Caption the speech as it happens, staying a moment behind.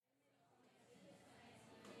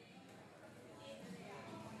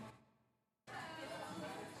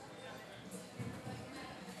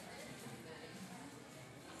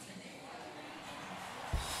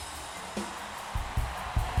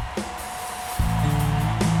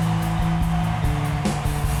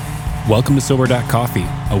Welcome to Sober.Coffee,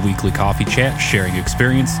 a weekly coffee chat sharing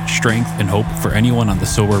experience, strength, and hope for anyone on the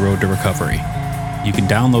sober road to recovery. You can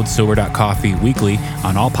download Sober.Coffee weekly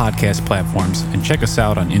on all podcast platforms and check us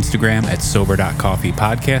out on Instagram at Sober.Coffee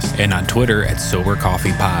Podcast and on Twitter at Sober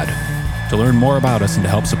Coffee Pod. To learn more about us and to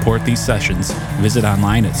help support these sessions, visit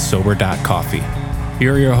online at Sober.Coffee.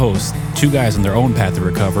 Here are your hosts, two guys on their own path to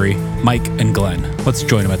recovery, Mike and Glenn. Let's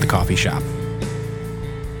join them at the coffee shop.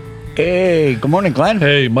 Hey, good morning, Glenn.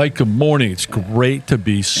 Hey, Mike, good morning. It's great to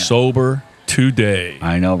be sober today.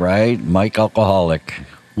 I know, right? Mike, alcoholic.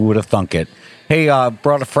 Who would have thunk it? Hey,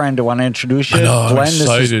 brought a friend. I want to introduce you. I know, I'm Glenn,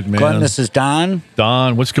 excited, man. Glenn, this is Don.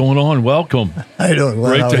 Don, what's going on? Welcome. How you doing,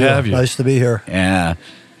 Glenn? Great How to are have you. Nice to be here. Yeah.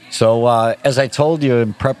 So, as I told you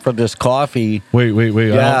in prep for this coffee, Wait.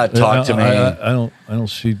 Yeah, talk to me. I don't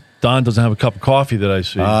see. Don doesn't have a cup of coffee that I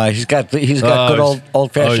see. he's got good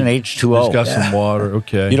old fashioned H2O. He's got some water.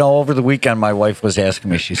 Okay. You know, over the weekend, my wife was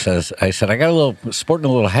asking me. She says, "I said I got sporting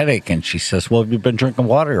a little headache," and she says, "Well, have you been drinking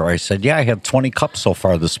water?" I said, "Yeah, I had 20 cups so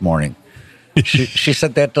far this morning." She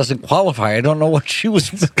said that doesn't qualify. I don't know what she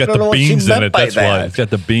was. It's got the beans in it. That's why. It's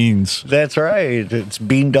got the beans. That's right. It's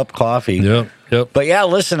beaned up coffee. Yep. But yeah,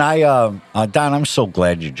 listen, Don, I'm so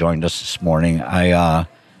glad you joined us this morning. I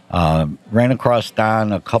ran across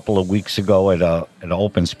Don a couple of weeks ago at an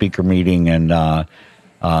open speaker meeting, and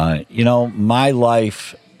my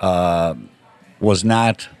life was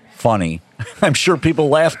not funny. I'm sure people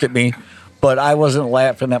laughed at me, but I wasn't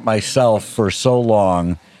laughing at myself for so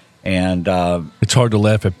long. And It's hard to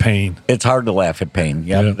laugh at pain. it's hard to laugh at pain.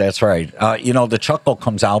 Yep, Yeah. that's right. The chuckle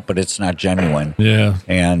comes out, but it's not genuine. Yeah.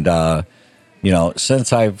 And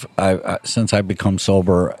since I've become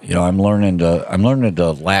sober, I'm learning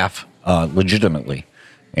to laugh legitimately,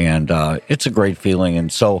 and it's a great feeling.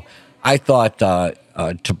 And so I thought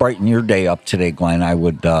to brighten your day up today, Glenn,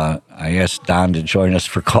 I asked Don to join us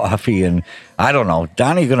for coffee, and I don't know,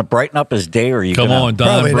 Don, are you going to brighten up his day, or are you Come gonna, on, Don,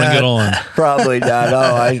 Probably bring not. it on. Probably not. No,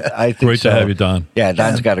 I think Great so. to have you, Don. Yeah,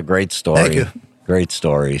 Don's got a great story. Thank you. Great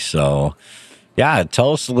story. So, yeah,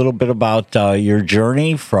 tell us a little bit about your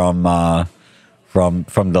journey from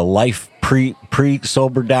the life pre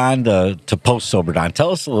sober Don to post sober Don.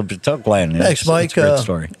 Tell us a little bit. Tell Glenn. Thanks, Mike. It's a great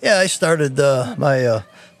story. Yeah, I started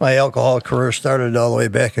my alcohol career started all the way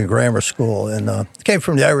back in grammar school, and came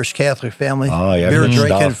from the Irish Catholic family, Oh, yeah, beer good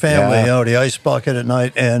drinking stuff. family. Yeah. The ice bucket at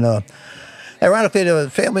night, and ironically, the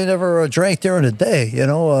family never drank during the day.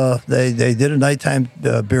 They did a nighttime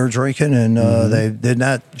beer drinking, and they did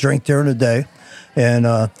not drink during the day.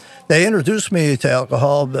 And they introduced me to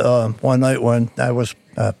alcohol one night when I was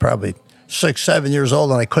probably 6, 7 years old,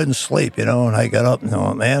 and I couldn't sleep. And I got up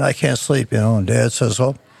and man, I can't sleep. And Dad says,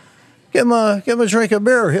 "Well, give him a drink of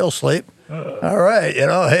beer, he'll sleep." All right,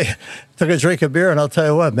 hey, took a drink of beer, and I'll tell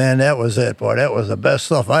you what, man, that was it, boy. That was the best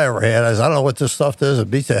stuff I ever had. I don't know what this stuff is. It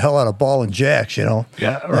beats the hell out of ball and jacks, Yeah,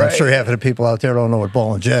 I'm right. sure half of the people out there don't know what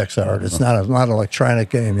ball and jacks are. It's not an electronic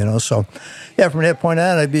game, So, yeah, from that point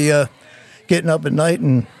on, I'd be getting up at night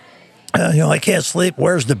and, I can't sleep.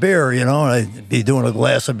 Where's the beer? And I'd be doing a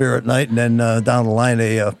glass of beer at night, and then down the line,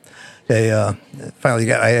 I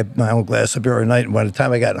had my own glass of beer at night. And by the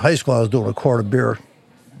time I got in high school, I was doing a quart of beer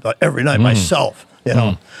every night myself,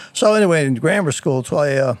 So anyway, in grammar school, until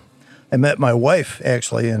I met my wife,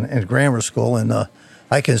 actually, in grammar school, and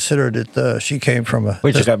I considered it, she came from a...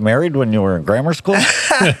 Wait, you got married when you were in grammar school?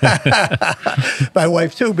 My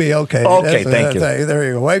wife to be, okay. Okay, thank you. There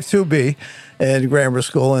you go. Wife to be in grammar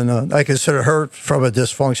school, and I consider her from a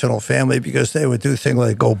dysfunctional family because they would do things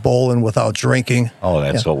like go bowling without drinking. Oh,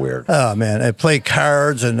 that's so weird. Oh, man. They'd play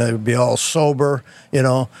cards, and they'd be all sober,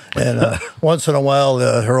 And once in a while,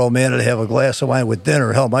 her old man would have a glass of wine with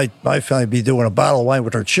dinner. Hell, my family would be doing a bottle of wine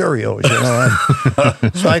with her Cheerios,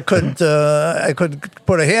 So I couldn't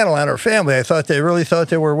put a handle on her family. They really thought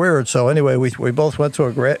they were weird. So anyway, we both went to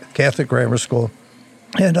a Catholic grammar school.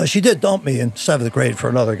 And she did dump me in 7th grade for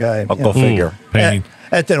another guy. I'll go figure. Pain.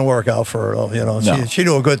 That didn't work out for her, though. No. She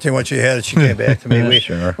knew a good thing when she had it. She came back to me.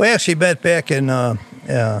 Sure. We actually met back in,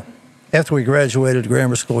 after we graduated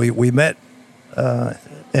grammar school, we met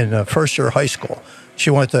in first year of high school. She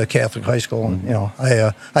went to Catholic high school, and,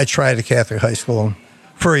 I tried a Catholic high school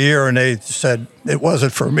for a year, and they said it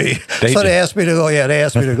wasn't for me. They asked me to go. Yeah, they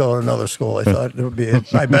asked me to go to another school. I thought it would be in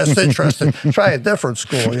my best interest to try a different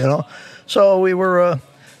school. So we were.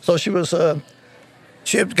 So she was.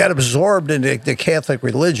 She got absorbed in the Catholic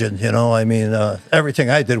religion. Everything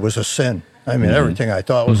I did was a sin. Everything I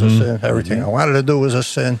thought was a sin. Everything I wanted to do was a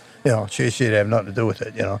sin. She'd have nothing to do with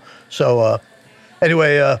it. So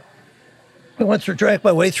anyway, I drank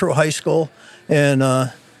my way through high school, and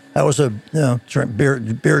I was a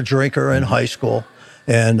beer drinker in high school.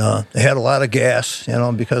 and they had a lot of gas,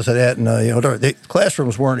 because of that. And the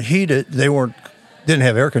classrooms weren't heated; didn't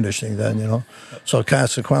have air conditioning then, So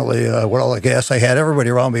consequently, with all the gas I had, everybody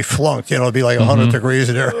around me flunked. It'd be like 100 degrees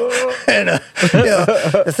in there, and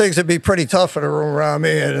the things would be pretty tough in the room around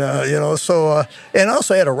me, and So and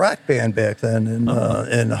also I had a rock band back then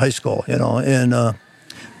in high school, and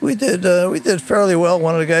we did fairly well.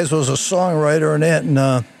 One of the guys was a songwriter and that,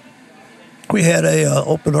 and we had a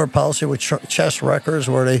open door policy with Chess Records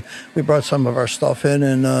where we brought some of our stuff in,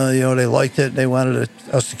 and they liked it. They wanted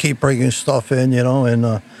us to keep bringing stuff in, and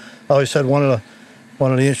I always said one of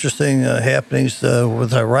the interesting happenings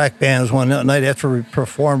with our rock bands one night after we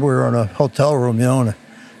performed, we were in a hotel room, and the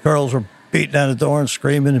girls were beating on the door and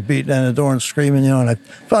screaming and beating on the door and screaming, and I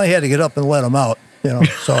finally had to get up and let them out.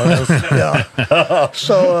 So it was,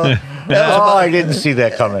 so I didn't see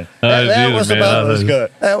that coming. That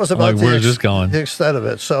was about where's this going? The extent of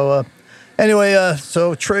it. So anyway,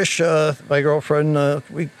 so Trish, my girlfriend,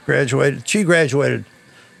 we graduated. She graduated,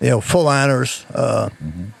 full honors,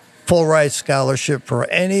 full ride scholarship for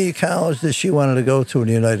any college that she wanted to go to in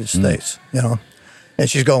the United States. And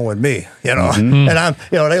she's going with me, and I'm,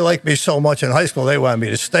 they liked me so much in high school, they wanted me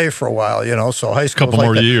to stay for a while, so high school. A couple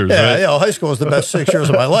more years, right? High school was the best 6 years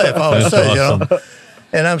of my life, I always say, awesome.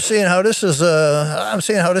 And I'm seeing how this is,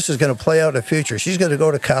 going to play out in the future. She's going to go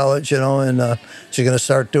to college, and she's going to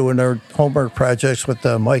start doing her homework projects with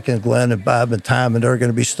Mike and Glenn and Bob and Tom, and they're going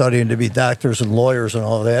to be studying to be doctors and lawyers and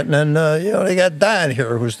all that. And then, they got Don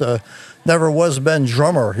here, who's the never was been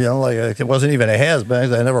drummer, like it wasn't even a has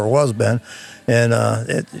been, I never was been. And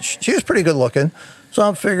she was pretty good looking. So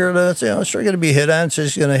I'm figuring that, she's going to be hit on.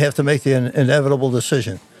 She's going to have to make the inevitable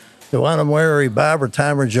decision. Do I want to marry Bob or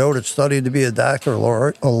Tom or Joe that studied to be a doctor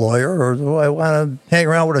or a lawyer, or do I want to hang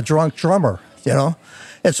around with a drunk drummer,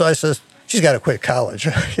 And so I says, she's got to quit college.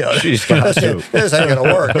 She's got to. This ain't going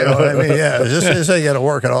to work, what I mean? Yeah, this ain't going to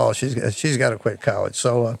work at all. She's got to quit college.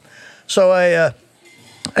 So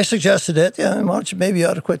I suggested that, why don't you maybe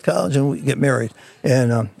ought to quit college and we get married.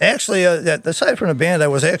 And actually, aside from the band, I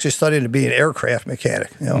was actually studying to be an aircraft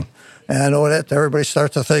mechanic, And I know that everybody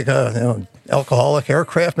starts to think, alcoholic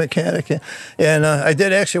aircraft mechanic. And I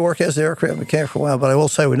did actually work as an aircraft mechanic for a while, but I will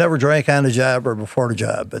say we never drank on the job or before the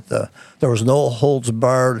job. But there was no holds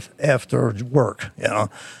barred after work,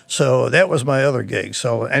 So that was my other gig.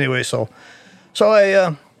 So anyway, so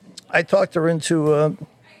I talked her into...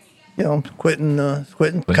 quitting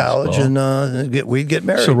college, and we'd get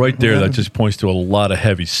married. So right there, that just points to a lot of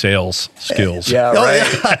heavy sales skills. Yeah,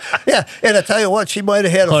 right. Yeah. And I tell you what, she might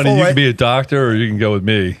have had a Honey, full you ride. can be a doctor or you can go with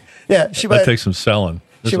me. Yeah, she might. That takes some selling.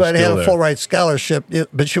 She might have had a full ride scholarship,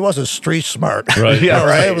 but she wasn't street smart. Right. Yeah,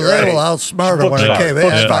 right. I was able to outsmart her when it came.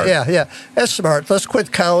 Yeah, that's smart. Let's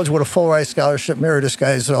quit college with a full ride scholarship. Marry this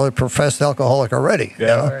guy who's a professed alcoholic already.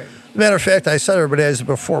 Yeah. Right. Matter of fact, I said everybody as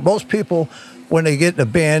before. Most people, when they get in a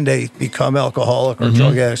band, they become alcoholic or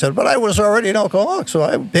drug addicts. But I was already an alcoholic, so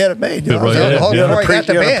I had it made. I was an alcoholic before I got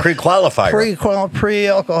the band. Pre-qualifier.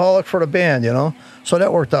 Pre-alcoholic for the band, So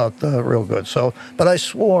that worked out real good. So, but I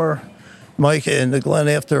swore, Mike and Glenn,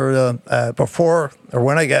 after before or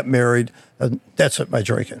when I got married, that's it, my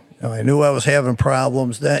drinking. I knew I was having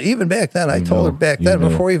problems then. Even back then, I told her back then,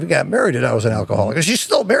 before we even got married, that I was an alcoholic. And she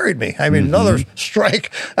still married me. I mean, another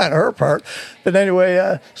strike on her part. But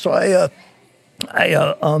anyway, so I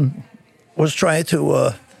was trying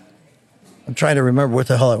to. I'm trying to remember what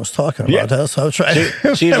the hell I was talking about. Yeah. So I was trying.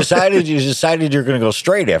 So you decided you're going to go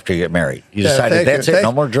straight after you get married. You decided that's it.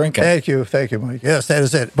 No more drinking. Thank you, Mike. Yes, that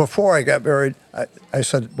is it. Before I got married, I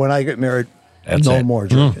said when I get married, no more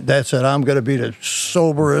drinking. That's it. I'm going to be the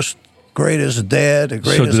soberest, greatest dad, the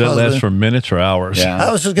greatest husband. So did that last for minutes or hours? Yeah.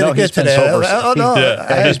 I was just going to get to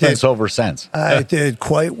that. He's been sober since. I did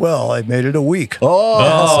quite well. I made it a week.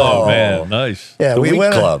 Oh man, nice. Yeah, we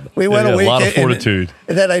went club. We went a week. A lot of fortitude.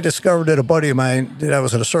 And then I discovered that a buddy of mine that I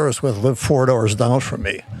was in a service with lived 4 doors down from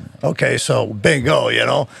me. Okay, so bingo,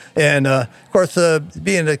 And of course,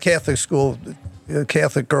 being a Catholic school, a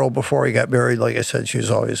Catholic girl before he got married, like I said, she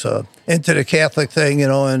was always into the Catholic thing,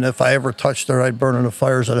 and if I ever touched her, I'd burn in the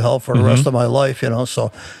fires of hell for the rest of my life,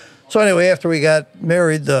 So anyway, after we got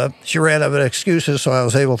married, she ran out of excuses, so I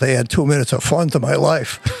was able to add 2 minutes of fun to my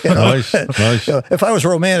life. Nice. If I was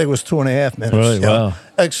romantic, it was 2.5 minutes. Right, wow.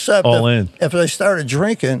 Except if I started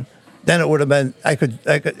drinking, then it would have been I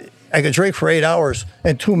could drink for 8 hours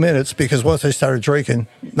and 2 minutes, because once I started drinking,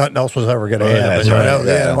 nothing else was ever going to happen.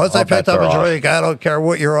 Right. Once I picked up a drink, I don't care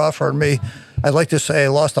what you're offering me. I'd like to say I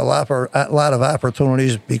lost a lot of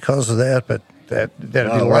opportunities because of that, but that'd be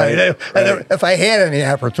Oh, lying. right, And if I had any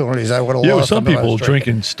opportunities, I would have Yeah, lost some them if I people was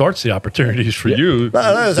drinking starts the opportunities for you.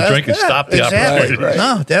 No, The drinking stopped the exactly. opportunities.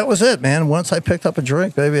 No, that was it, man. Once I picked up a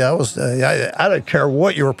drink, baby, I was. I didn't care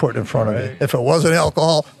what you were putting in front of me. If it wasn't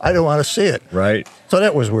alcohol, I didn't want to see it. Right. So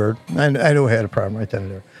that was weird. I knew I had a problem right then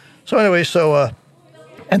and there. So anyway,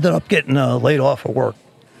 ended up getting laid off of work,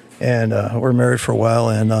 and we're married for a while,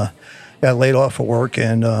 and got laid off of work,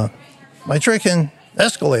 and my drinking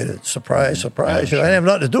escalated. Surprise, surprise. I didn't have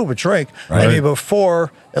nothing to do but drink. Right. I mean,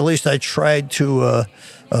 before, at least I tried to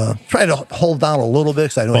hold down a little bit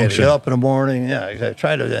because I knew I had to Function. get up in the morning. Yeah,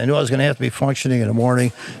 I knew I was going to have to be functioning in the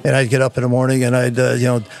morning, and I'd get up in the morning and I'd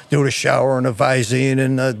do the shower and the Visine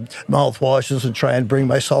and mouthwashes and try and bring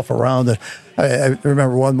myself around. And I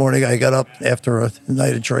remember one morning I got up after a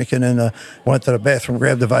night of drinking and went to the bathroom,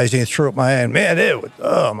 grabbed the Visine, threw it in my eye, and man, it was,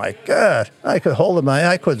 oh my God, I could hold it in my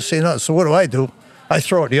eye, I couldn't see nothing. So what do? I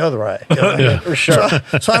throw it the other eye. You know? For sure.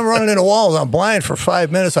 So I'm running into walls. I'm blind for 5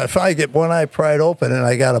 minutes. I finally get one eye pried open, and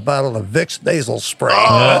I got a bottle of Vicks nasal spray.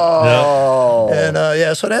 Oh. And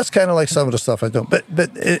so that's kind of like some of the stuff I do. But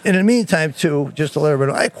in the meantime, too, just to let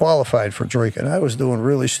everybody know, I qualified for drinking. I was doing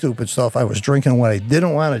really stupid stuff. I was drinking when I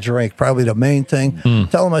didn't want to drink. Probably the main thing.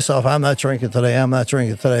 Telling myself, I'm not drinking today. I'm not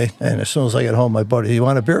drinking today. And as soon as I get home, my buddy, you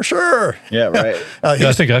want a beer? Sure. Yeah, right. Yeah,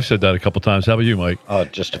 I think I've said that a couple times. How about you, Mike? Oh,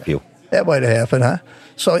 just a few. That might have happened, huh?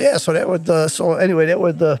 So that would. So anyway, that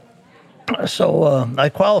would. I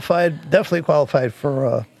definitely qualified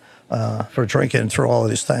for drinking through all of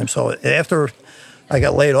this time. So after I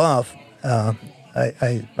got laid off, my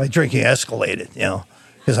drinking escalated,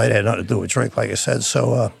 because I had nothing to do with drink, like I said.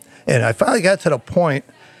 So and I finally got to the point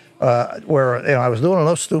where I was doing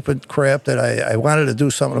enough stupid crap that I wanted to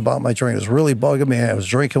do something about my drink. It was really bugging me. I was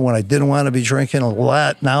drinking when I didn't want to be drinking a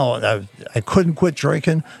lot. Now I couldn't quit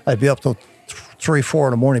drinking. I'd be up till 3, 4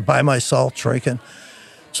 in the morning by myself drinking.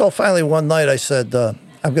 So finally one night I said, I'm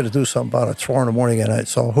going to do something about it. It's 4 in the morning. And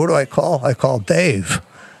so who do I call? I call Dave.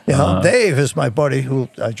 Dave is my buddy who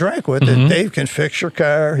I drank with. And Dave can fix your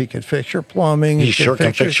car. He can fix your plumbing. He sure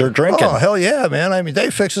can fix your drinking. Oh, hell yeah, man. I mean,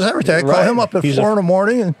 Dave fixes everything. I call Right. him up at He's 4 in the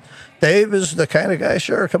morning, and Dave is the kind of guy,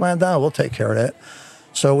 sure, come on down. We'll take care of that.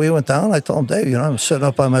 So we went down. I told him, Dave, I'm sitting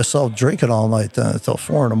up by myself drinking all night until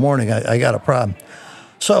 4 in the morning. I got a problem.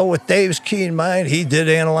 So with Dave's keen mind, he did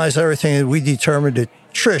analyze everything, and we determined that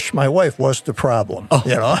Trish, my wife, was the problem.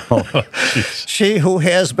 She who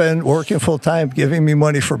has been working full time, giving me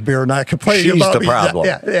money for beer, not complaining She's about the me. problem.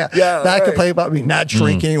 Yeah, Yeah, not right. complaining about me not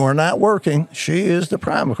drinking or not working. She is the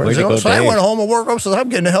problem. Way to go, So I Dave. went home and woke up and said, I'm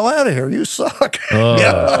getting the hell out of here. You suck. And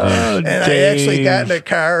I actually got in the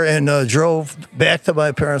car and drove back to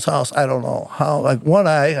my parents' house. I don't know how. One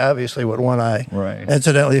eye, obviously, with one eye. Right.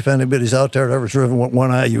 Incidentally, if anybody's out there that ever driven with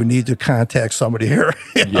one eye, you need to contact somebody here.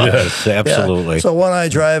 Yes, absolutely. So one eye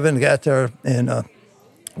driving, got there, and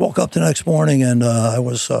woke up the next morning, and I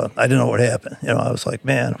didn't know what happened. I was like,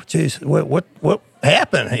 man, geez, what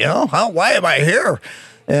happened? Why am I here?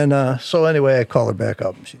 And so anyway, I called her back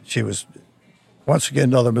up. She was, once again,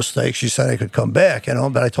 another mistake. She said I could come back,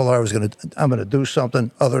 but I told her I'm going to do something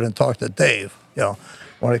other than talk to Dave.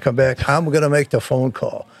 When I come back, I'm going to make the phone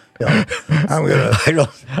call. I'm gonna.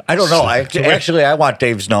 I don't know. I want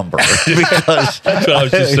Dave's number because That's what I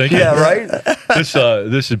was just thinking. yeah, right.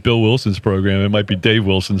 This is Bill Wilson's program. It might be Dave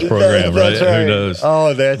Wilson's program, right? That's right. Who knows?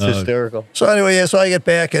 Oh, that's hysterical. So anyway, so I get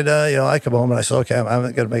back and I come home and I said, okay, I'm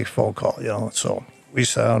going to make a phone call. So we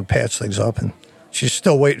sat down and patched things up, and she's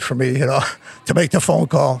still waiting for me, to make the phone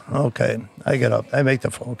call. Okay, I get up, I make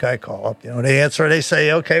the phone call, I call up, they answer, they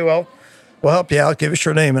say, okay, well, we'll help you out, give us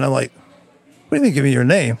your name, and I'm like, what do you mean, give me your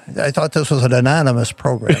name? I thought this was an anonymous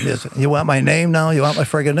program. You want my name now? You want my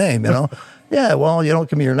friggin' name, Yeah, well, you don't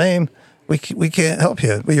give me your name, we can't help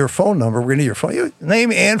you. With your phone number, we're going to need your phone.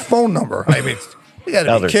 Name and phone number. I mean, you got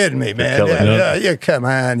to be kidding me, man. Yeah, come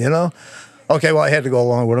on, Okay, well, I had to go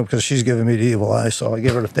along with him because she's giving me the evil eye, so I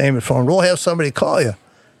give her the name and phone. We'll have somebody call you.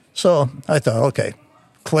 So I thought, okay,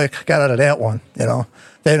 click, got out of that one,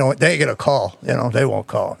 They get a call, they won't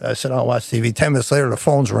call. I said, I'll watch TV. 10 minutes later, the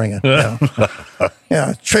phone's ringing.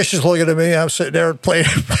 Trish is looking at me. I'm sitting there playing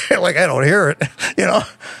like I don't hear it.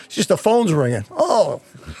 Just the phone's ringing. Oh,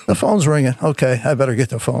 the phone's ringing. Okay, I better get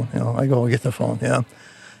the phone. I go and get the phone.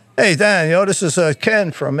 Hey, Dan, this is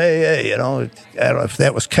Ken from AA. I don't know if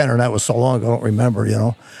that was Ken or not. It was so long ago, I don't remember,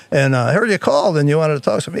 And I heard you called and you wanted to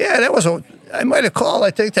talk to me. Yeah, that was I might have called.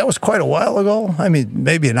 I think that was quite a while ago. I mean,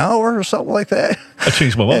 maybe an hour or something like that. I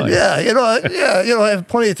changed my mind. Yeah, I have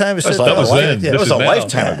plenty of time to sit That was down. then. It This was is a now.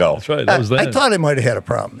 lifetime ago. That's right. That was then. I thought I might have had a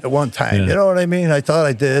problem at one time. You know what I mean? I thought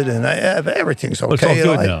I did, and everything's okay. it's all you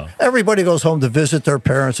know, good now. Everybody goes home to visit their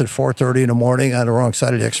parents at 4:30 in the morning on the wrong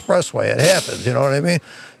side of the expressway. It happens. You know what I mean?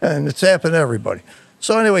 And it's happened to everybody.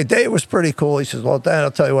 So anyway, Dave was pretty cool. He says, "Well, Dan,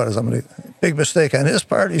 I'll tell you what. Big mistake on his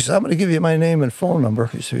part. He said, I'm going to give you my name and phone number.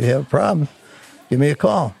 He said, if you have a problem, give me a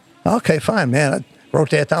call." Okay, fine, man. I wrote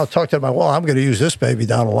that down. Talked to my wall. I'm going to use this baby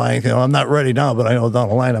down the line. You know, I'm not ready now, but I know down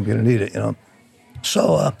the line I'm going to need it. You know.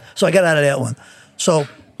 So I got out of that one. So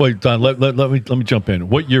Wait, Don, let me jump in.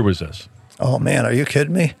 What year was this? oh man, are you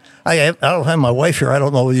kidding me? I don't have my wife here. I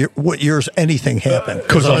don't know what years anything happened.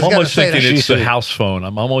 Because I I'm was gonna almost say thinking that it's a house phone.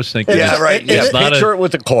 I'm almost thinking. Yeah, it's, right. It's Yeah, not picture it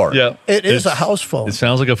with the cord. Yeah, It is it's- a house phone. It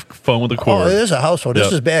sounds like a phone with a Oh, cord. it is a house phone. This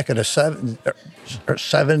Yep. is back in the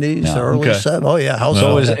 70s, No. early Okay. 70s. Oh yeah, house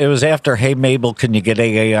So phone. it was after, hey Mabel, can you get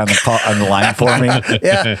AA on the line for me?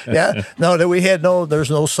 yeah. No, there's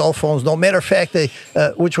no cell phones. No matter of fact,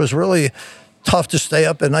 which was really tough to stay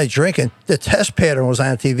up at night drinking. The test pattern was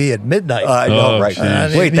on TV at midnight. I know, Oh, right?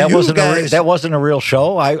 geez. Wait, that You wasn't guys- that wasn't a real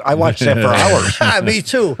show. I watched that for hours. Me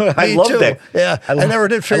too. I Me loved too. it. Yeah, I never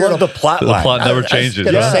did I figure love the plot The line. plot never I changes. was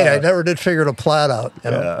gonna Yeah. say that. I never did figure the plot out.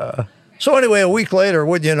 You know? So anyway, a week later,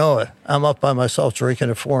 wouldn't you know it? I'm up by myself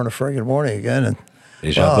drinking at 4 in the friggin' morning again, and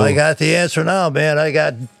Deja vu. I got the answer now, man. I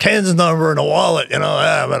got Ken's number in the wallet. You know,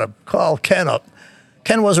 I'm gonna call Ken up.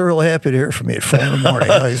 Ken wasn't real happy to hear from me at 4 in the morning.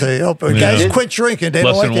 Like I say, guys, quit drinking. They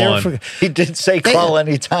don't like Lesson to hear one. from. He did say call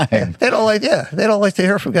anytime. They don't like to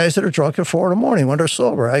hear from guys that are drunk at 4 in the morning when they're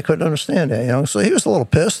sober. I couldn't understand that, you know. So he was a little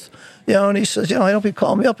pissed, you know, and he says, I hope you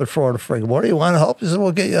call me up at 4 in the friggin' morning. You want to help? He said,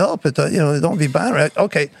 we'll get you help. Don't be bothered.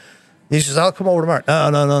 Okay. He says, I'll come over tomorrow.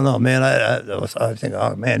 No, man. I think,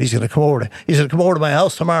 oh, man, he's going to come over to my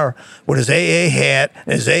house tomorrow with his AA hat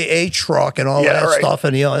and his AA truck and all that stuff.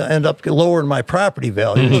 And he'll end up lowering my property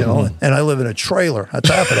values, you know. And I live in a trailer on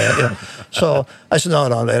top of that, you know. So I said, no,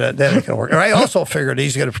 that ain't going to work. And I also figured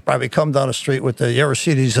he's going to probably come down the street with you ever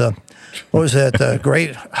see these, what was that,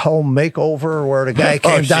 great home makeover where the guy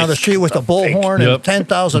came down the street with a bullhorn and Yep.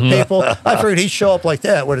 10,000 people? I figured he'd show up like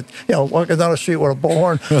that, with walking down the street with a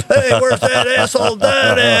bullhorn. Hey, where's that asshole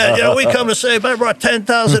dad at? We come to save. I brought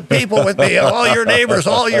 10,000 people with me. All your neighbors,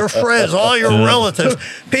 all your friends, all your relatives,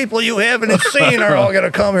 people you haven't seen are all going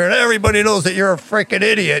to come here, and everybody knows that you're a freaking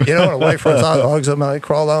idiot. You know, and the wife runs out, hugs him, and I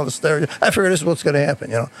crawl down the stairs. I figured this is what's going to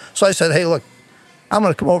happen. You know, so I said, hey, look, I'm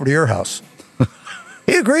going to come over to your house.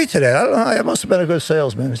 He agreed to that. I don't know. I must have been a good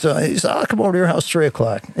salesman. So he said, I'll come over to your house 3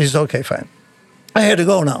 o'clock. He said, okay, fine. I had to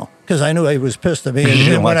go now because I knew he was pissed at me.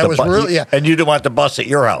 And when I was and you didn't want the bus at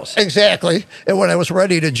your house. Exactly. And when I was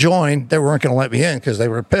ready to join, they weren't going to let me in because they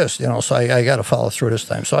were pissed, you know. So I got to follow through this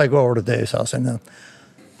time. So I go over to Dave's house and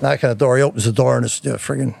knock on the door. He opens the door and this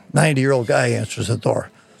friggin' 90-year-old guy answers the door.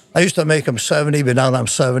 I used to make him 70, but now that I'm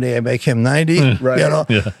 70, I make him 90, Right. you know.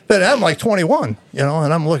 Yeah. But I'm like 21, you know,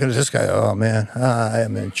 and I'm looking at this guy. Oh, man, I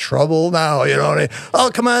am in trouble now, you know.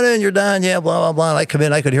 Oh, come on in, you're done. Yeah, blah, blah, blah. And I come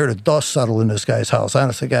in, I could hear the dust settle in this guy's house.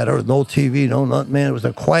 Honestly, God, there was no TV, no nothing, man. It was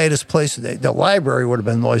the quietest place. The library would have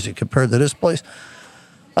been noisy compared to this place.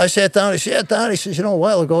 I sat down. He sat down. He says, a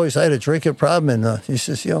while ago, I had a drinking problem. And he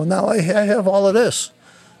says, now I have all of this.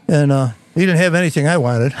 And he didn't have anything I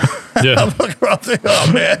wanted. Yeah. I'm looking around thinking,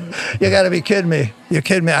 oh, man, you got to be kidding me. You're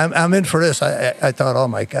kidding me. I'm in for this. I thought, oh,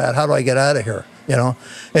 my God, how do I get out of here? You know?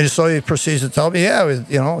 And so he proceeds to tell me,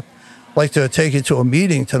 I'd like to take you to a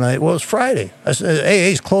meeting tonight. Well, it's Friday. I said,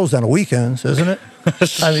 AA's closed on the weekends, isn't it?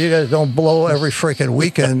 I mean, you guys don't blow every freaking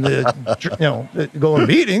weekend, go to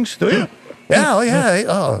meetings, do you? Yeah, oh, yeah.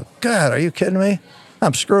 Oh, God, are you kidding me?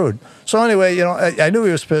 I'm screwed. So anyway, I knew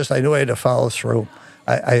he was pissed. I knew I had to follow through.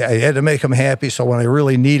 I had to make him happy, so when I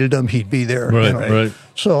really needed him, he'd be there. Right, right.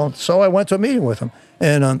 So I went to a meeting with him.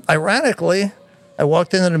 And ironically, I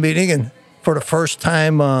walked into the meeting, and for the first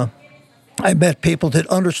time, I met people that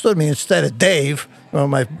understood me instead of Dave.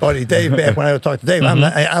 My buddy Dave, back when I would talk to Dave,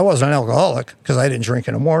 I wasn't an alcoholic because I didn't drink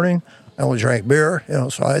in the morning. I only drank beer,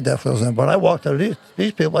 so I definitely wasn't. But I walked up to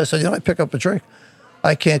these people. I said, I pick up a drink.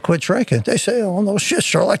 I can't quit drinking. They say, oh, no shit,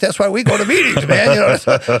 Sherlock. That's why we go to meetings, man.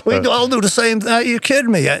 We all do the same thing. Are you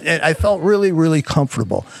kidding me? I felt really, really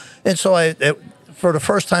comfortable. And so for the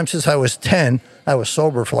first time since I was 10, I was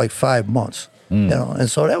sober for like 5 months. And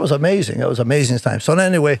so that was amazing. It was an amazing time. So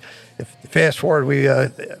then anyway, fast forward,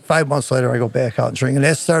 5 months later, I go back out and drink. And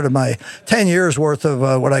that started my 10 years worth of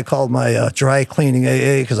what I called my dry cleaning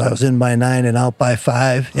AA because I was in by 9 and out by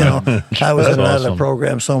 5. I was in and out of the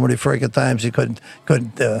program so many freaking times you couldn't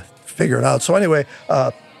figure it out. So anyway,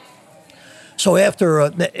 So after,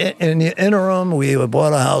 in the interim, we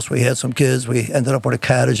bought a house. We had some kids. We ended up with a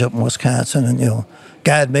cottage up in Wisconsin, and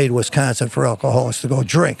God made Wisconsin for alcoholics to go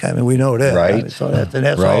drink. I mean, we know that. Right. I mean, so that's all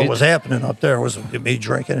Right. that was happening up there was me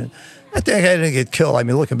drinking. And I think I didn't get killed. I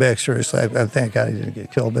mean, looking back seriously, I thank God I didn't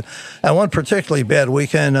get killed. But on one particularly bad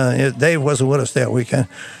weekend, Dave wasn't with us that weekend.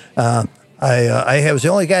 I was the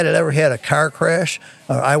only guy that ever had a car crash.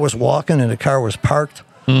 I was walking and the car was parked.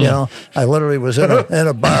 I literally was in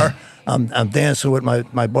a bar. I'm dancing with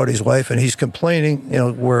my buddy's wife, and he's complaining,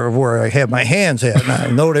 where I have my hands at. And I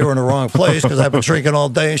know they were in the wrong place because I've been drinking all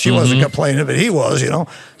day, and she wasn't complaining, but he was,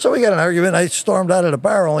 So we got an argument. I stormed out of the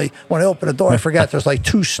bar. Only when I opened the door, I forgot there's like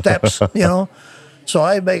 2 steps, So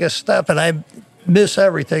I make a step, and I miss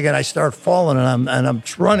everything, and I start falling, and I'm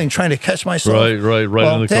running, trying to catch myself. Right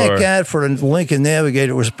well, in the thank car. God for the Lincoln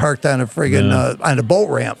Navigator. It was parked on a friggin' on the boat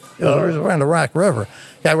ramp. It was around the Rock River.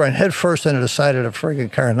 I ran head first into the side of the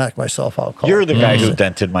friggin' car and knocked myself out cold. You're the guy who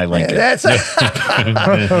dented my Lincoln. That's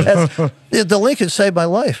the Lincoln saved my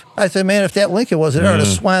life. I said, man, if that Lincoln wasn't there, I'd have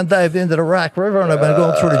swan dived into the Rock River, and I've been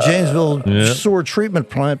going through the Janesville sewer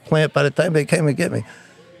treatment plant by the time they came and get me.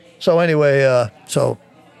 So anyway,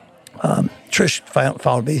 Trish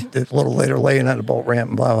found me a little later laying on the boat ramp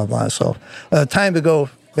and blah, blah, blah. So time to go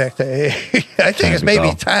back to AA. I think it's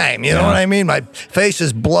maybe time, you know what I mean? My face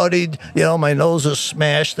is bloodied, my nose is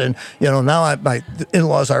smashed, and, now my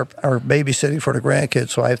in-laws are babysitting for the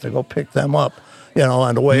grandkids, so I have to go pick them up,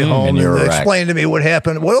 on the way home and explain to me what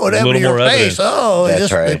happened. What happened to your face? Oh,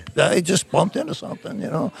 I just bumped into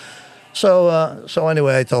something, So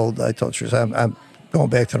anyway, I told Trish, I'm going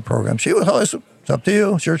back to the program. She was always, it's up to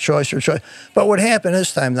you. It's your choice, But what happened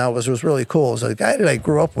this time now was really cool. Is the guy that I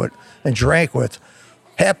grew up with and drank with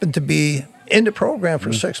happened to be in the program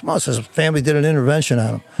for 6 months. His family did an intervention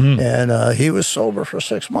on him. And he was sober for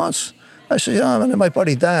 6 months. I said, and my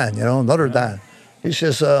buddy Don, another Don. He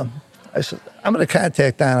says, I said, I'm going to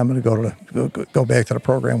contact Don. I'm going to go back to the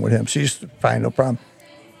program with him. She's fine, no problem.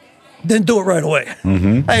 Didn't do it right away.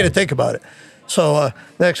 I had to think about it. So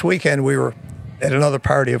next weekend we were at another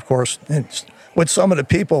party, of course, and with some of the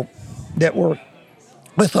people that were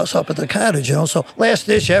with us up at the cottage, So last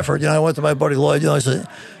ditch effort, I went to my buddy Lloyd. I said,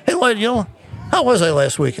 "Hey Lloyd, how was I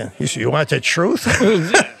last weekend?" He said, "You want the truth?"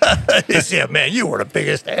 He said, "Yeah, man, you were the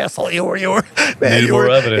biggest asshole. You were, man. Need more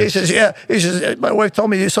evidence." He says, "Yeah." He says, "My wife told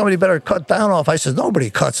me somebody better cut Don off." I said, "Nobody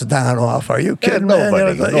cuts Don off. Are you kidding, man?"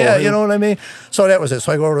 Nobody. Yeah, you know what I mean. So that was it.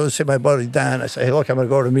 So I go over to see my buddy Don. I say, "Hey, look, I'm going to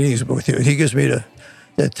go to meetings with you." He gives me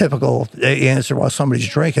the typical answer while somebody's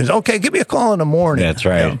drinking is, "Okay, give me a call in the morning." That's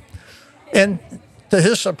right. And to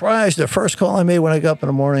his surprise, the first call I made when I got up in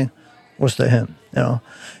the morning was to him,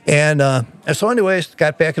 And so anyways,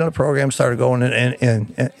 got back into the program, started going,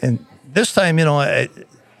 and this time, I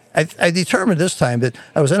determined this time that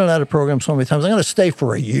I was in and out of the program so many times, I'm going to stay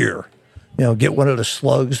for a year. Get one of the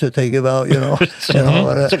slugs that they give out, It's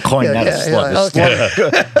a coin, not a slug.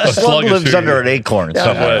 A slug is lives who under you- an acorn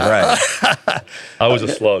somewhere, right? I was a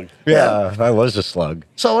slug. Yeah, I was a slug.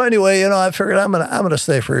 So anyway, I figured I'm gonna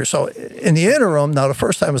stay for here. So in the interim, now the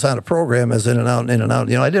first time I was on the program, I was in and out.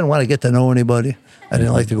 I didn't want to get to know anybody. I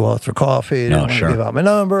didn't like to go out for coffee. I didn't want to give out my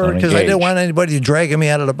number Don't because I didn't engage. want anybody dragging me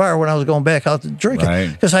out of the bar when I was going back out to drinking. Right.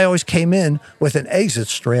 Because I always came in with an exit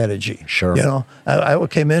strategy. Sure. I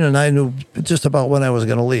came in and I knew just about when I was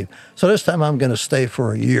going to leave. So this time I'm going to stay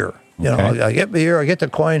for a year. Okay. I get me here, I get the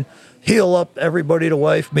coin, heal up everybody, the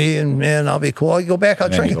wife, me, and man, I'll be cool. I go back out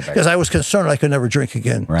And then you drinking go back. because I was concerned I could never drink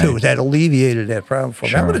again Right. too. That alleviated that problem for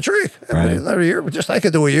me. I'm Sure. going to drink Right. another year, but I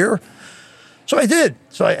could do a year. So I did.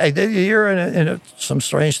 So I did a year, and some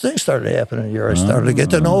strange things started happening in a year. I started to get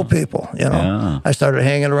to know people. Yeah. I started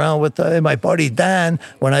hanging around with my buddy Don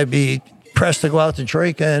when I'd be pressed to go out to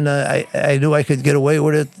drink, and I knew I could get away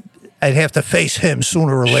with it. I'd have to face him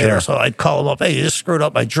sooner or later. Sure. So I'd call him up. "Hey, you just screwed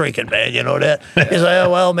up my drinking, man. You know that?" He's like, "Oh,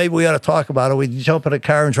 well, maybe we ought to talk about it." We'd jump in a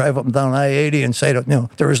car and drive up and down I-80 and say,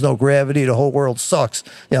 there is no gravity. The whole world sucks.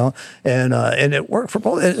 And it worked for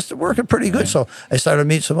both. It's working pretty good. So I started to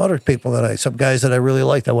meet some other people some guys that I really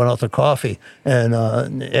liked. I went out to coffee and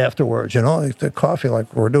afterwards, the coffee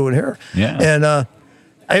like we're doing here. Yeah. And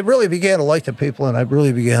I really began to like the people, and I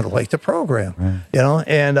really began to like the program.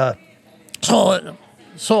 And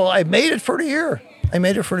so I made it for the year. I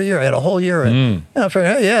made it for the year. I had a whole year. And I figured,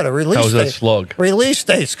 hey, yeah, the release How was that date. slug? Release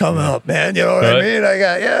date's coming up, man. You know what I Right. mean? I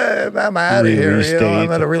got, I'm out of here. Release You know, I'm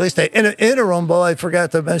date. at a release date. In an interim, Bo, I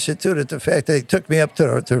forgot to mention, too, that the fact they took me up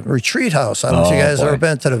to the retreat house. I don't know if you guys boy. ever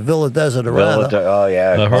been to the Villa Desiderata. Oh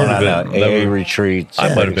yeah, I've going heard on of a it. AA Never- retreats.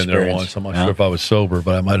 I might have been there experience. once. I'm not Yeah. sure if I was sober,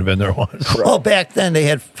 but I might have been there once. Well, back then they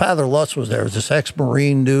had Father Lutz was there. It was this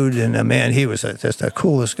ex-Marine dude, and man, he was just the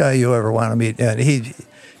coolest guy you ever want to meet. And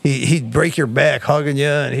he'd break your back hugging you,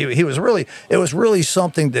 and he was really, it was really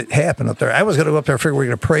something that happened up there. I was going to go up there, figure we were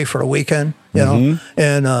going to pray for the weekend, you know,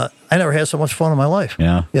 and I never had so much fun in my life.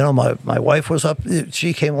 Yeah. You know, my wife was up,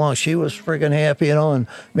 she came along, she was friggin' happy, you know, and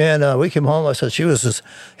man, we came home, I said, she was as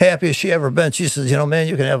happy as she ever been. She says, you know, man,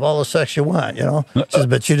 you can have all the sex you want, you know. She says,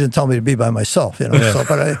 but she didn't tell me to be by myself, you know. So,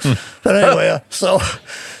 but anyway, so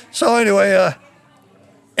anyway,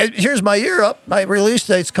 and here's my year up, my release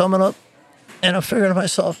date's coming up. And I'm figuring to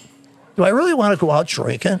myself, do I really want to go out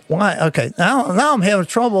drinking? Why? Okay, now I'm having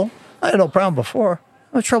trouble. I had no problem before.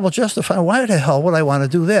 I'm having trouble justifying why the hell would I want to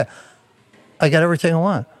do that? I got everything I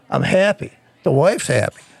want. I'm happy. The wife's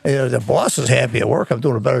happy. You know, the boss is happy at work. I'm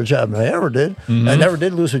doing a better job than I ever did. I never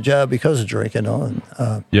did lose a job because of drinking.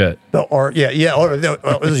 Yet. It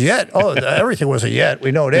was yet. Oh, everything was a yet.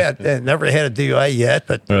 We know that. And never had a DUI yet,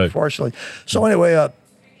 but Right. unfortunately. So anyway,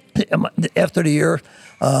 after the year,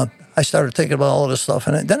 I started thinking about all of this stuff,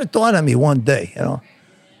 and then it dawned on me one day, you know,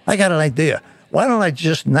 I got an idea. Why don't I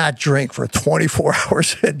just not drink for 24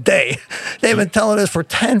 hours a day? They've been telling us for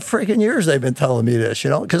 10 freaking years. They've been telling me this, you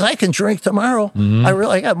know, because I can drink tomorrow.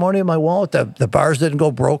 I got money in my wallet. The bars didn't go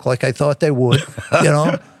broke like I thought they would, you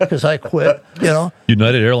know, because I quit, you know.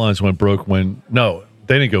 United Airlines went broke no,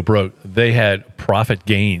 they didn't go broke. They had profit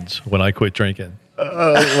gains when I quit drinking.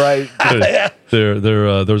 Right. There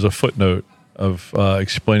was a footnote of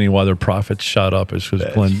explaining why their profits shot up is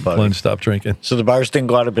because funny. Glenn stopped drinking. So the bars didn't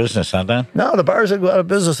go out of business, huh, Dan? No, the bars didn't go out of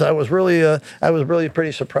business. I was really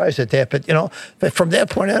pretty surprised at that. But, you know, from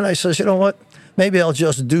that point on, I says, you know what? Maybe I'll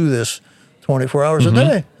just do this 24 hours a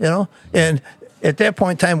day, you know? And at that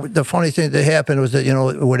point in time, the funny thing that happened was that, you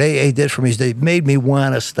know, what AA did for me is they made me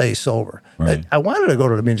want to stay sober. Right. I wanted to go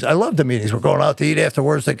to the meetings. I love the meetings. We're going out to eat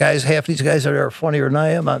afterwards. Half these guys are funnier than I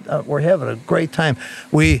am. We're having a great time.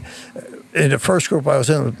 In the first group I was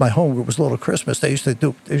in, my home group was Little Christmas. They used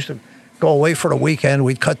to go away for the weekend.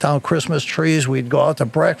 We'd cut down Christmas trees. We'd go out to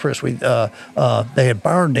breakfast. They had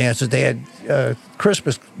barn dances. They had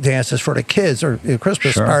Christmas dances for the kids, or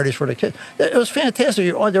Christmas parties for the kids. It was fantastic.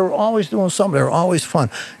 They were always doing something. They were always fun.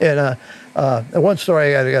 And one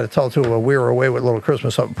story I got to tell too. We were away with Little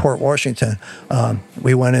Christmas up in Port Washington.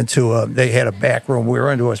 We went into they had a back room. We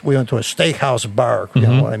went to a steakhouse bar. You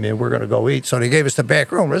know what I mean? We're going to go eat. So they gave us the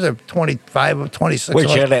back room. There's 25 or 26. Wait,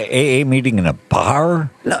 you had an AA meeting in a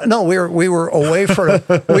bar? No, we were away for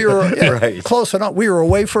Right. close enough. We were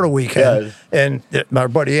away for the weekend, Yeah. and my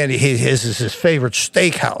buddy Andy, his is his favorite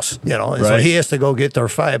steakhouse, you know, and so Right. he has to go get their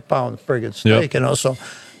 5-pound friggin' steak, you know. So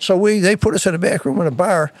they put us in the back room in a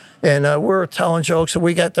bar, and we're telling jokes, and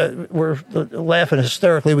we're laughing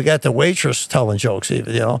hysterically. We got the waitress telling jokes,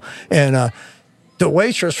 even, you know, and. The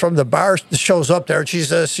waitress from the bar shows up there, and she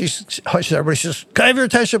hushes everybody. She says, "Can I have your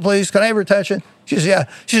attention, please? Can I have your attention?" She says, "Yeah."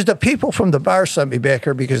 She says, "The people from the bar sent me back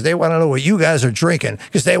here because they want to know what you guys are drinking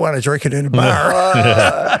because they want to drink it in the bar."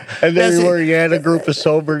 And That's then it. you had a group of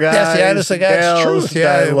sober guys. That's the honest to God's gals. truth.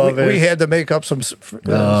 Yeah, I love it. we had to make up some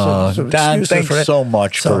Don, excuses thanks for that. so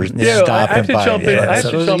much for yeah. I have stopping to by. jump in. Yeah, I have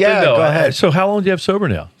to so- jump yeah, in, though. go ahead. So how long do you have sober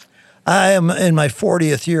now? I am in my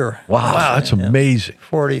 40th year. Wow, that's amazing.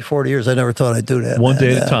 40 years. I never thought I'd do that. One day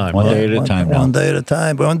man. at a time. One huh? day at a time. One now. day at a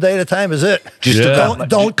time. One day at a time is it. Do you still Yeah. got-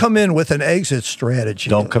 Don't come in with an exit strategy.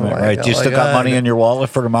 Don't come in, Like, right? Do you still got money in your wallet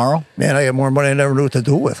for tomorrow? Man, I got more money I never knew what to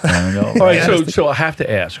do with. I know. All right, so I have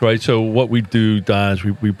to ask, right? So what we do, Don, is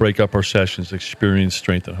we break up our sessions, experience,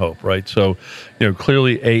 strength, and hope, right? So,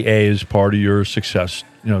 clearly AA is part of your success,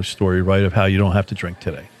 story, right? Of how you don't have to drink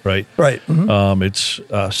today, right? Right. Mhm. It's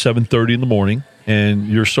 7:30 in the morning, and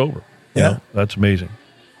you're sober. You Yeah. know, that's amazing.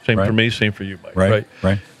 Same Right. for me, same for you, Mike.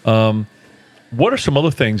 Right. What are some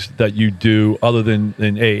other things that you do other than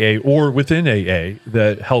in AA or within AA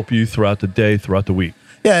that help you throughout the day, throughout the week?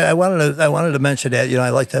 Yeah, I wanted to mention that. I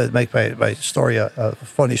like to make my story a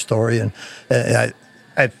funny story, and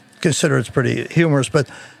I consider it's pretty humorous. But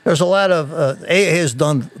there's a lot of AA has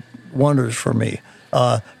done wonders for me.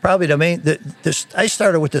 Probably the main. I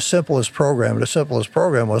started with the simplest program. The simplest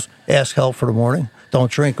program was ask help for the morning, don't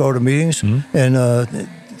drink, go to meetings, and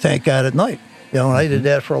thank God at night. And I did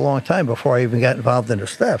that for a long time before I even got involved in the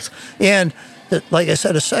steps. And like I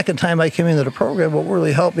said, the second time I came into the program, what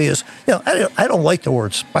really helped me is, I don't like the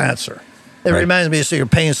word sponsor. It reminds me of you're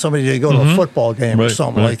paying somebody to go to a football game or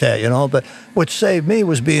something like that, But what saved me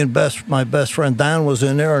was being my best friend Don was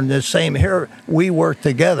in there, and the same here. We worked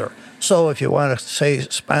together. So if you want to say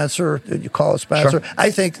sponsor, you call it sponsor. Sure. I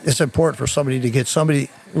think it's important for somebody to get somebody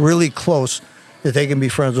really close that they can be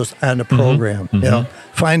friends with on the program.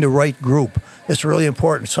 Find the right group. It's really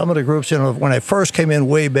important. Some of the groups, when I first came in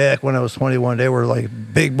way back when I was 21, they were like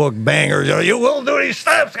big book bangers. You will do these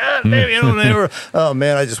steps, God damn, they were. Oh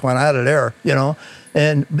man, I just went out of there,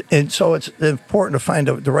 And so it's important to find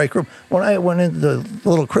the right group. When I went into the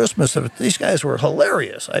Little Christmas, these guys were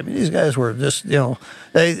hilarious. I mean, these guys were just,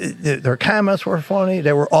 their comments were funny.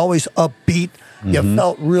 They were always upbeat. You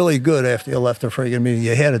felt really good after you left the friggin' meeting.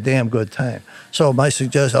 You had a damn good time. So other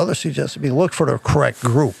suggestion would be look for the correct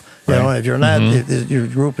group. If you're not, if your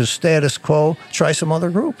group is status quo, try some other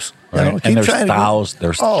groups. Right. And there's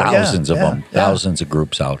thousands of them, thousands of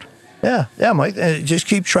groups out. Yeah, Mike. And just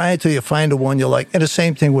keep trying until you find the one you like. And the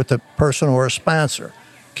same thing with the person or a sponsor.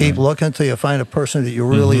 Keep looking until you find a person that you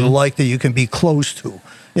really like that you can be close to.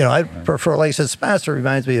 I prefer, like I said, sponsor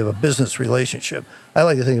reminds me of a business relationship. I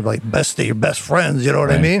like to think of like your best friends. You know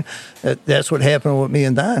what I mean? That's what happened with me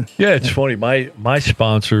and Don. Yeah, it's funny. My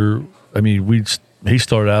sponsor. I mean, he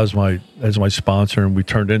started out as my sponsor, and we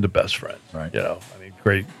turned into best friends. Right.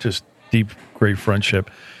 Great, just deep, great friendship.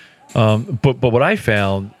 But what I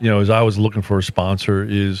found, as I was looking for a sponsor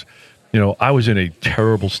is, I was in a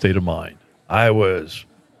terrible state of mind. I was,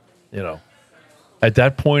 at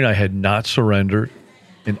that point I had not surrendered,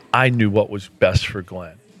 and I knew what was best for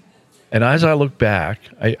Glenn. And as I look back,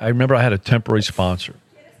 I remember I had a temporary sponsor,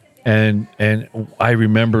 and I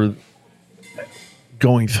remember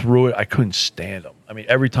going through it. I couldn't stand him. I mean,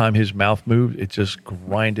 every time his mouth moved, it just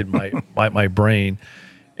grinded my brain.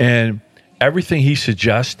 And everything he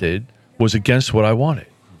suggested was against what I wanted,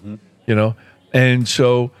 And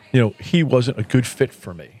so, he wasn't a good fit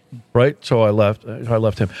for me, right? So I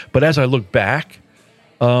left him. But as I look back,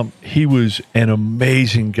 he was an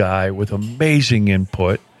amazing guy with amazing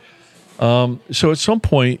input. So at some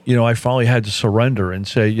point, I finally had to surrender and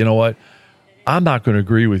say, you know what? I'm not going to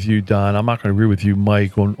agree with you, Don. I'm not going to agree with you,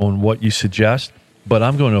 Mike, on what you suggest, but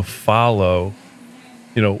I'm going to follow,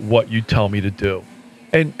 what you tell me to do.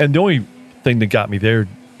 And the only thing that got me there,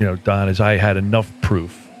 Don, is I had enough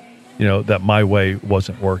proof, that my way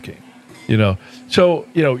wasn't working, So,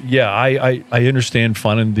 I understand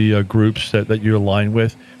finding the groups that you're aligned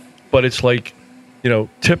with, but it's like,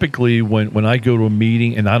 typically when I go to a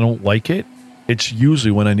meeting and I don't like it, it's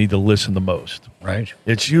usually when I need to listen the most. Right.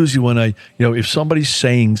 It's usually when if somebody's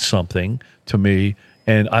saying something to me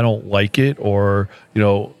and I don't like it, or,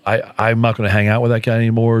 I'm not going to hang out with that guy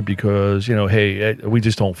anymore because, hey, we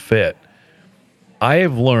just don't fit. I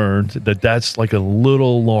have learned that that's like a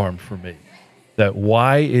little alarm for me, that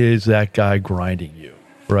why is that guy grinding you,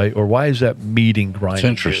 right? Or why is that meeting grinding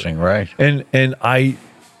you? It's interesting, right? And I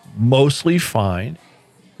mostly find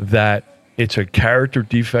that it's a character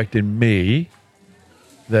defect in me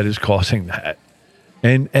that is causing that.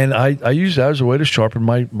 And I use that as a way to sharpen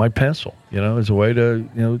my pencil, as a way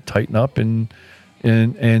to, tighten up and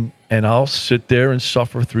I'll sit there and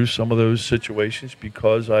suffer through some of those situations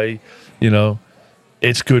because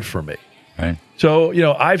it's good for me. Right. So,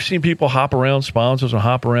 I've seen people hop around sponsors and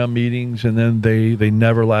hop around meetings, and then they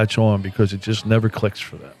never latch on because it just never clicks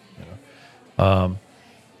for them.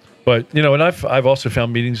 But, and I've also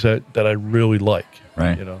found meetings that I really like.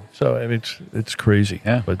 Right. So I mean, it's crazy.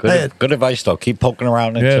 Yeah. But good advice though. Keep poking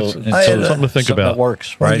around until something to think about. That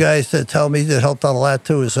works. One Right. guy that tell me that helped out a lot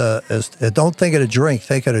too is don't think of a drink,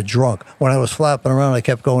 think of a drunk. When I was flopping around, I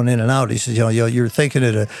kept going in and out. He says, you're thinking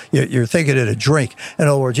of a drink. In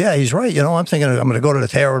other words, yeah, he's right. I'm thinking I'm going to go to the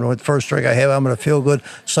tavern with the first drink I have. I'm going to feel good.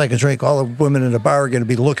 Second drink, all the women in the bar are going to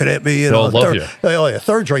be looking at me. They'll love you. Oh yeah,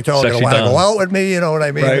 third drink, they're all going to want to go out with me. You know what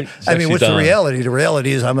I mean? Right. I mean, what's the reality? The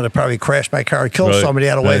reality is I'm going to probably crash my car, kill somebody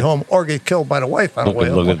on the way home, or get killed by the wife on the way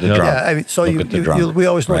home. Look at the drunk. Yeah, I mean, so we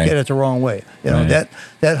always look at it the wrong way. That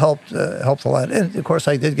helped a lot. And of course,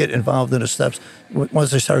 I did get involved in the steps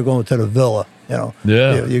once I started going to the villa.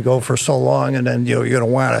 You go for so long, and then you're going to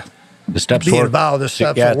want to be involved. The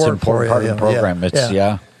steps will it's an work for important part you. of the program. It's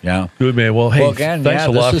yeah. Good, man. Well, hey, again, thanks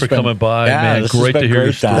a lot for coming by, man. Great to hear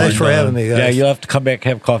your story. Thanks for having me, guys. Yeah, you'll have to come back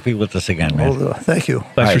and have coffee with us again, man. Well, thank you.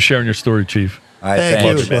 Thanks for sharing your story, Chief. All right,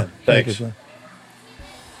 Thank you, man. Thanks. man.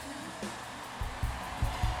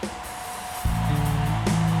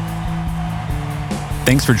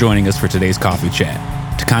 Thanks for joining us for today's coffee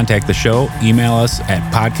chat. To contact the show, email us at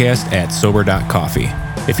podcast@sober.coffee.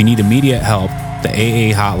 If you need immediate help, the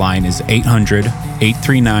AA hotline is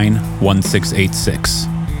 800-839-1686.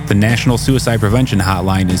 The National Suicide Prevention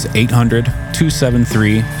Hotline is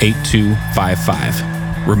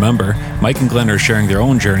 800-273-8255. Remember, Mike and Glenn are sharing their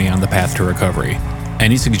own journey on the path to recovery.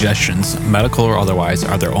 Any suggestions, medical or otherwise,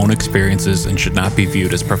 are their own experiences and should not be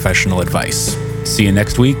viewed as professional advice. See you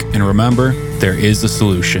next week, and remember, there is a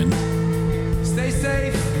solution. Stay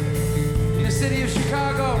safe in the city of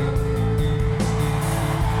Chicago.